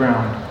to the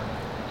ground.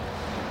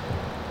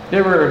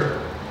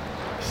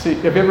 Have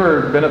you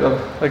ever been at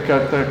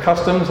the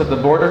customs at the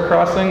border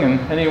crossing, and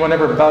anyone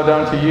ever bow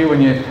down to you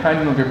when you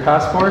hand them your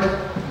passport?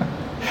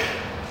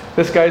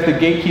 This guy's the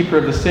gatekeeper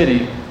of the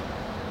city.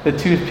 The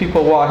two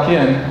people walk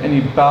in, and he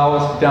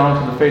bows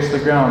down to the face of the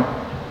ground.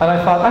 And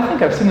I thought, I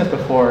think I've seen this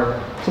before.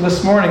 So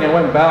this morning I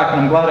went back,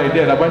 and I'm glad I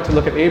did. I went to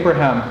look at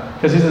Abraham,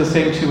 because these are the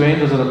same two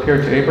angels that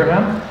appeared to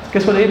Abraham.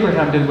 Guess what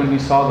Abraham did when he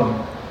saw them?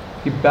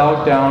 He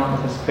bowed down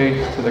with his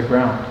face to the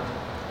ground.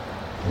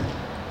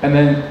 And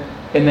they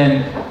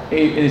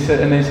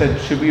said,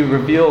 should we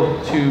reveal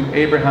to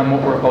Abraham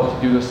what we're about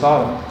to do to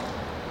Sodom?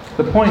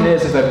 The point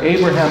is that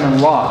Abraham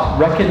and Lot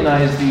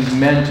recognized these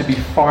men to be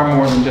far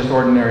more than just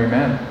ordinary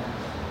men.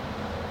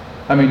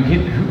 I mean,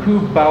 who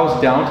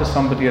bows down to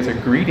somebody as a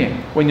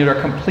greeting when you're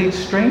a complete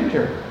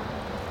stranger?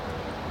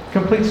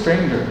 Complete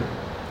stranger.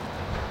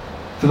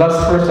 So that's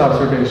the first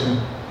observation.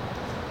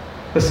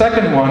 The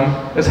second one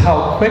is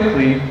how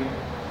quickly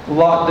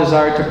Lot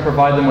desired to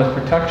provide them with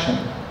protection.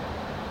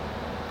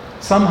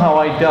 Somehow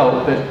I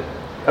doubt that,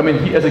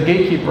 as a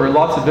gatekeeper,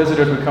 lots of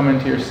visitors would come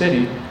into your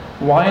city.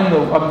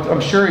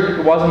 I'm sure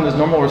it wasn't his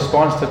normal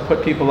response to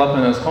put people up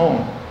in his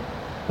home.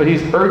 but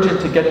he's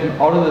urgent to get him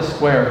out of the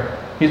square.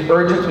 He's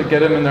urgent to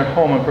get him in their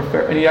home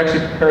and he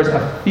actually prepares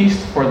a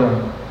feast for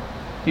them.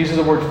 He uses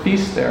the word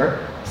feast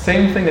there.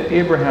 Same thing that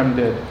Abraham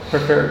did,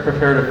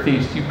 prepared a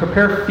feast. You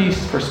prepare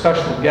feasts for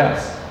special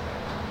guests.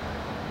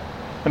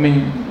 I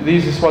mean,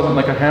 these just wasn't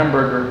like a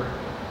hamburger,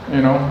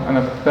 and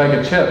a bag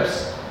of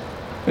chips.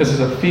 This is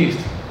a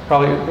feast.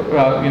 Probably,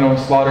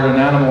 slaughtered an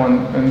animal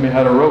and we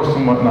had a roast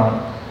and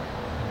whatnot.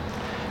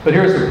 But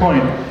here's the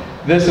point.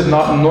 This is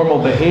not normal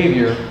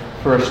behavior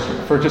for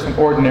just an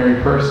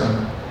ordinary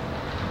person.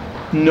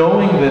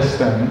 Knowing this,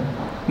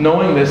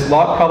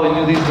 Lot probably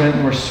knew these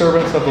men were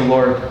servants of the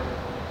Lord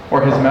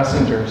or his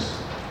messengers.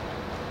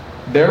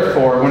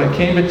 Therefore, when it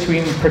came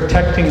between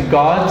protecting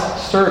God's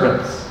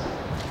servants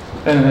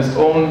and his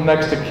own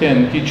next of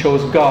kin, he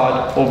chose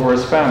God over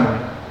his family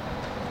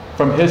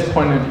from his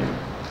point of view.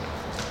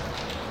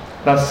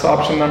 That's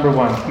option number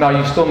one. Now,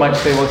 you still might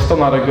say, well, it's still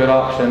not a good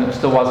option. It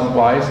still wasn't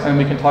wise. And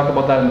we can talk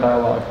about that in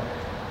dialogue.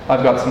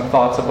 I've got some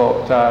thoughts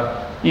about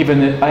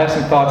even if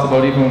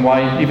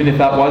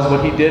that was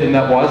what he did and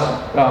that was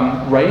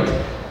right,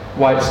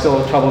 why it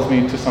still troubles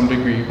me to some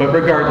degree. But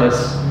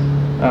regardless,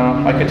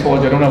 like I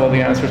told you, I don't have all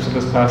the answers to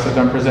this passage.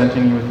 I'm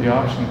presenting you with the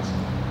options.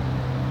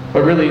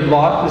 But really,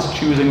 Lot is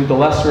choosing the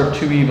lesser of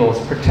two evils.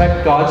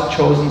 Protect God's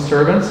chosen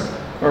servants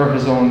or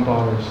his own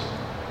daughters.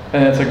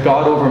 And it's a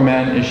God over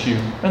man issue.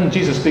 And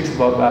Jesus speaks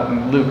about that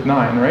in Luke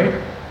 9,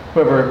 right?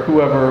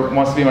 Whoever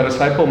wants to be my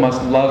disciple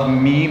must love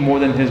me more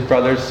than his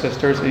brothers,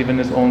 sisters, even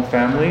his own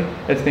family.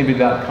 It's maybe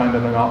that kind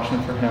of an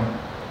option for him.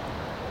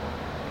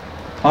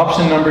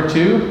 Option number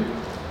two,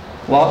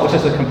 Lot was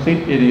just a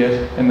complete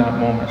idiot in that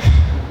moment.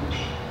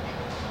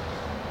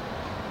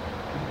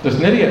 Just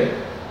an idiot.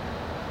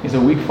 He's a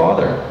weak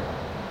father.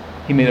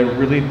 He made a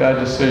really bad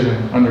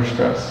decision under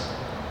stress.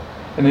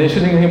 And the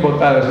interesting thing about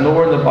that is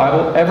nowhere in the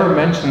Bible ever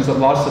mentions that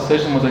Lot's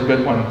decision was a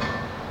good one.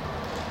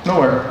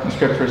 Nowhere in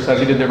Scripture says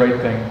he did the right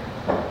thing.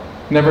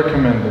 Never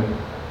commended.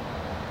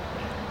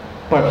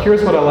 But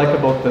here's what I like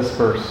about this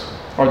verse,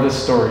 or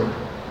this story,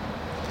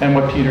 and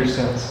what Peter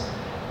says.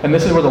 And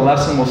this is where the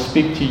lesson will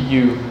speak to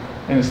you,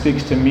 and it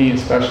speaks to me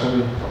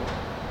especially.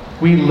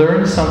 We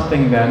learn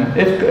something then.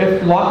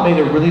 If Lot made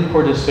a really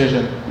poor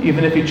decision,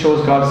 even if he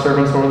chose God's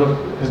servants over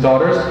his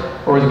daughters,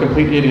 or was a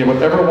complete idiot,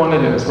 whatever one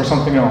it is, or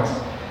something else,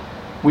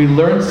 we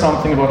learn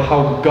something about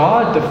how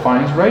God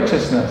defines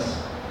righteousness.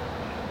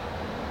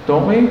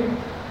 Don't we?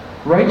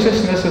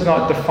 Righteousness is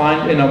not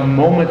defined in a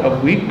moment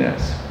of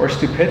weakness or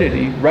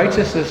stupidity.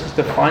 Righteousness is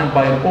defined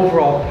by an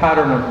overall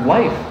pattern of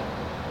life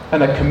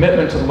and a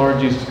commitment to the Lord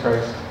Jesus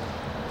Christ.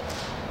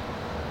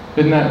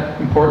 Isn't that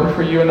important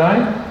for you and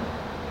I?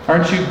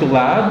 Aren't you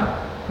glad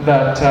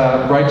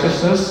that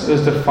righteousness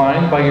is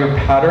defined by your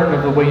pattern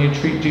of the way you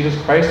treat Jesus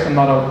Christ and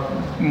not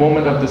a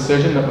moment of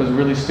decision that was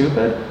really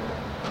stupid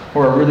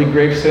or a really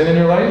grave sin in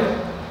your life?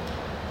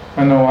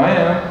 I know I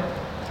am.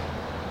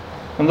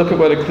 And look at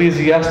what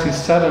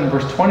Ecclesiastes 7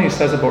 verse 20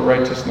 says about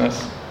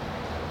righteousness.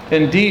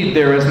 Indeed,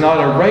 there is not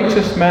a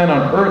righteous man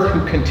on earth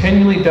who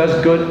continually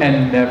does good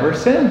and never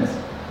sins.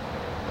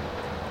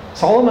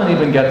 Solomon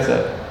even gets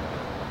it.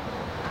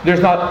 There's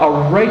not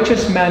a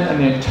righteous man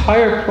on the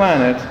entire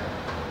planet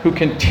who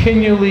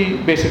continually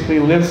basically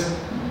lives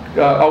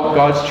out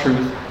God's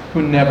truth,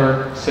 who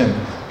never sins.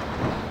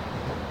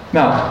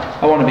 Now,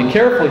 I want to be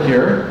careful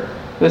here.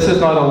 This is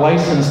not a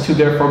license to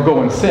therefore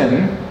go and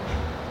sin.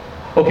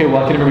 Okay,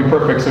 well, I can never be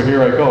perfect, so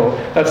here I go.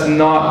 That's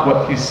not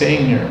what he's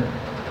saying here.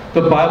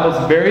 The Bible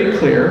is very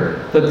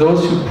clear that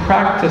those who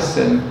practice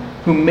sin,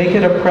 who make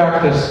it a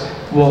practice,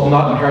 will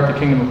not inherit the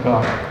kingdom of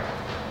God.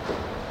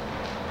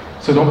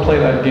 So don't play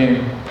that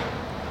game.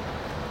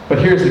 But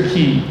here's the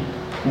key.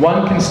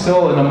 One can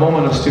still, in a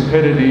moment of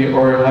stupidity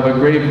or have a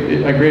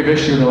grave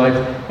issue in their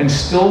life, and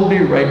still be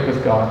right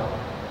with God.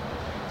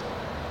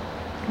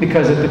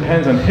 Because it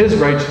depends on his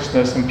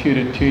righteousness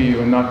imputed to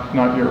you and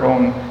not your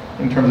own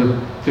in terms of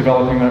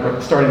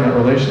starting that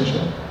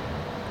relationship.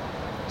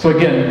 So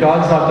again,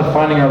 God's not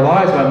defining our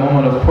lives by a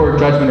moment of poor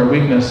judgment or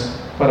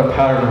weakness, but a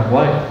pattern of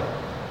life.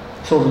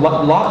 So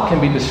Lot can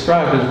be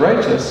described as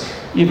righteous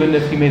even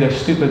if he made a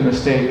stupid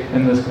mistake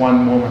in this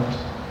one moment.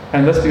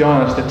 And let's be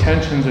honest, the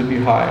tensions would be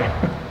high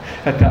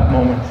at that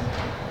moment.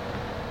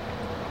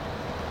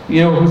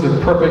 You know who's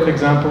a perfect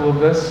example of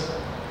this?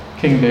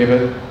 King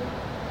David.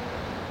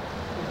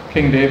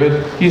 King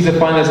David. He's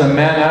defined as a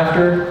man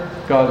after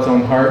God's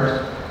own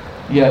heart.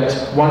 Yet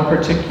one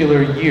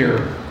particular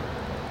year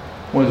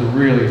was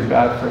really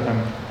bad for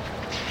him.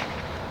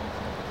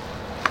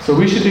 So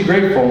we should be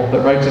grateful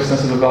that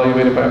righteousness is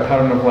evaluated by a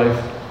pattern of life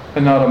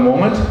and not a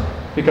moment,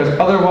 because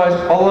otherwise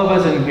all of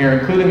us in here,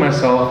 including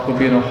myself, would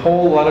be in a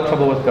whole lot of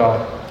trouble with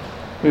God.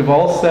 We've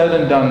all said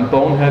and done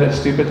boneheaded,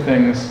 stupid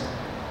things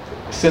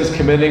since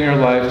committing our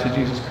lives to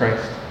Jesus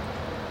Christ.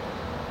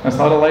 That's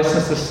not a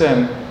license to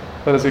sin,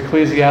 but as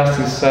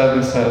Ecclesiastes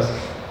 7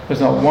 says, there's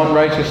not one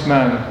righteous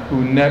man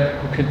who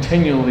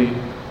continually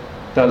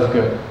does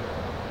good.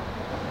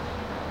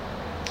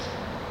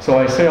 So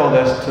I say all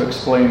this to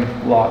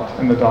explain Lot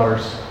and the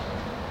daughters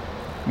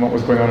and what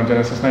was going on in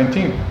Genesis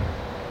 19.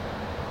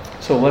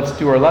 So let's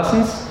do our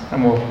lessons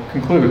and we'll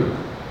conclude.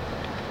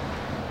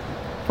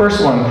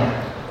 First one,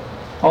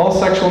 all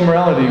sexual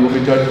immorality will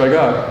be judged by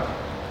God.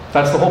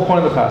 That's the whole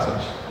point of the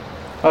passage.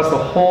 That's the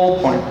whole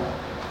point.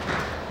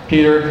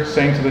 Peter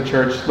saying to the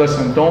church,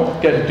 listen,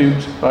 don't get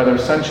duped by their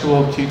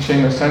sensual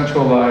teaching, their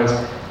sensual lies.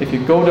 If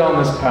you go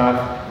down this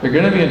path, you're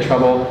going to be in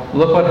trouble.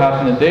 Look what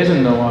happened in the days of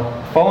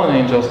Noah, fallen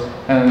angels,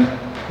 and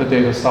the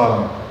days of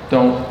Sodom.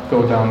 Don't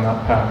go down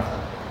that path.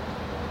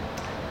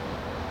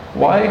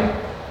 Why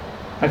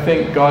I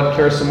think God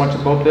cares so much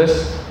about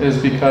this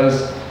is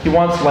because He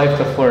wants life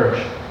to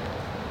flourish.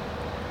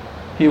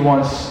 He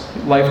wants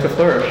life to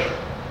flourish.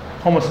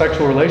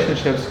 Homosexual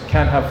relationships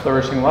can't have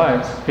flourishing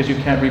lives because you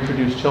can't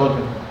reproduce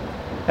children.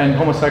 And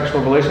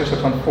homosexual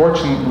relationships,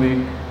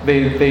 unfortunately,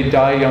 they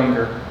die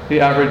younger. The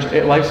average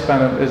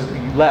lifespan is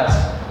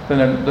less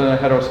than a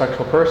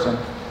heterosexual person.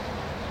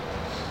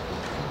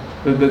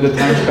 The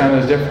time span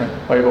is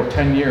different by about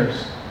 10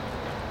 years.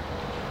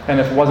 And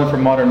if it wasn't for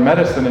modern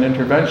medicine and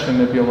intervention,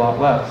 it'd be a lot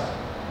less.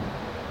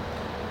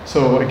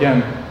 So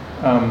again,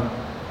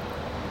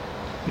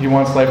 He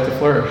wants life to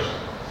flourish.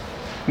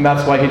 And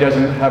that's why He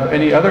doesn't have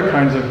any other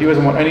kinds of, He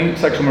doesn't want any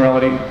sexual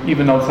morality,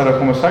 even outside of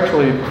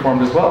homosexuality,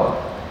 performed as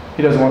well.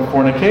 He doesn't want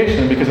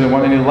fornication because He doesn't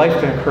want any life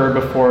to occur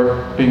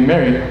before being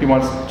married. He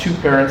wants two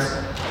parents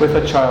with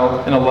a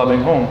child in a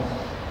loving home.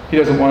 He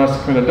doesn't want us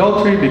to commit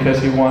adultery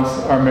because He wants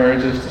our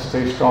marriages to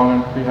stay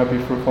strong and be happy,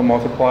 fruitful,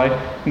 multiply,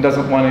 and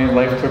doesn't want any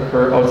life to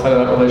occur outside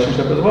of that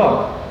relationship as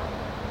well.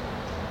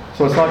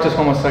 So it's not just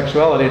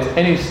homosexuality, it's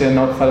any sin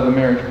outside of the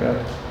marriage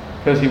bed,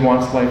 because He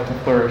wants life to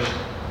flourish.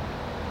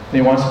 And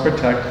He wants to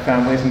protect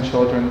families and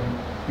children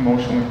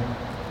emotionally.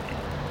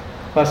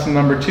 Lesson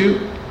number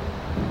 2.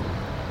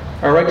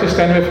 Our right to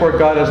stand before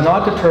God is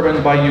not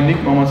determined by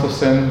unique moments of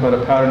sin, but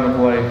a pattern of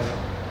life.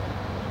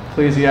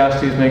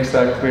 Ecclesiastes makes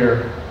that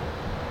clear.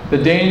 The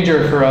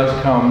danger for us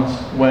comes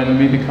when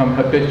we become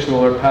habitual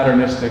or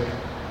patternistic.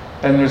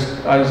 And there's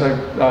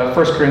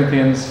 1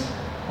 Corinthians,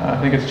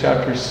 I think it's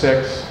chapter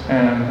 6,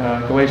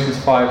 and Galatians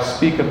 5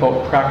 speak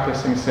about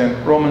practicing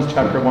sin. Romans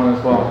chapter 1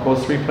 as well.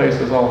 Those three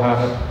places all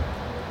have it,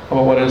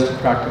 about what it is to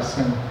practice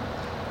sin.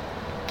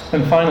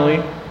 And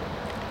finally,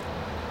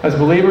 as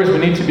believers, we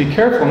need to be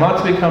careful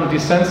not to become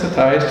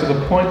desensitized to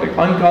the point that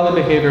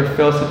ungodly behavior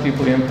fails to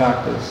deeply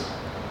impact us.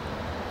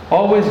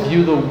 Always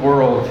view the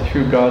world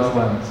through God's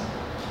lens.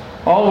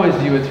 Always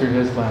view it through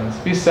His lens.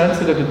 Be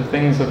sensitive to the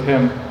things of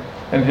Him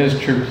and His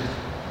truth.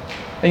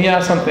 And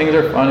yeah, some things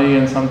are funny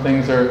and some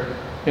things are,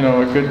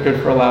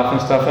 good for a laugh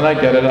and stuff. And I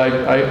get it.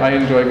 I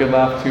enjoy a good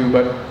laugh too.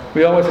 But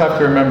we always have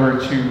to remember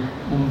to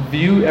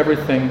view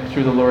everything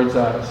through the Lord's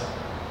eyes.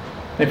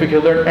 If we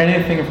could learn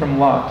anything from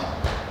Lot,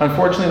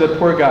 unfortunately, the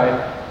poor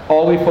guy,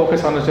 all we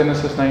focus on is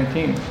Genesis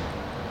 19.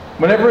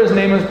 Whenever his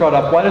name is brought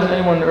up, why doesn't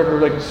anyone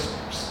ever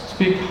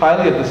speak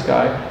highly of this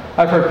guy?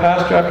 I've heard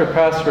pastor after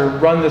pastor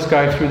run this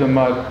guy through the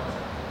mud.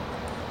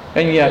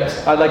 And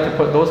yet, I'd like to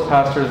put those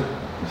pastors'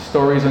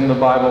 stories in the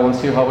Bible and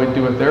see how we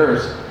do with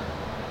theirs.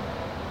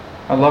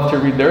 I'd love to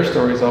read their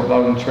stories out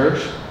loud in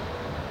church.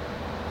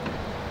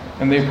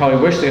 And they probably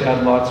wish they'd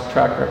had Lot's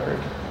track record.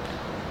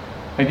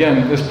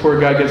 Again, this poor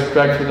guy gets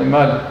dragged through the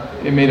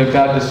mud. He made a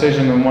bad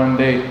decision in one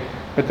day,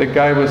 but the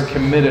guy was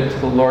committed to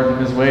the Lord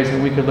and His ways,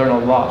 and we could learn a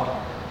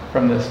lot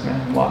from this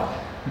man, Lot.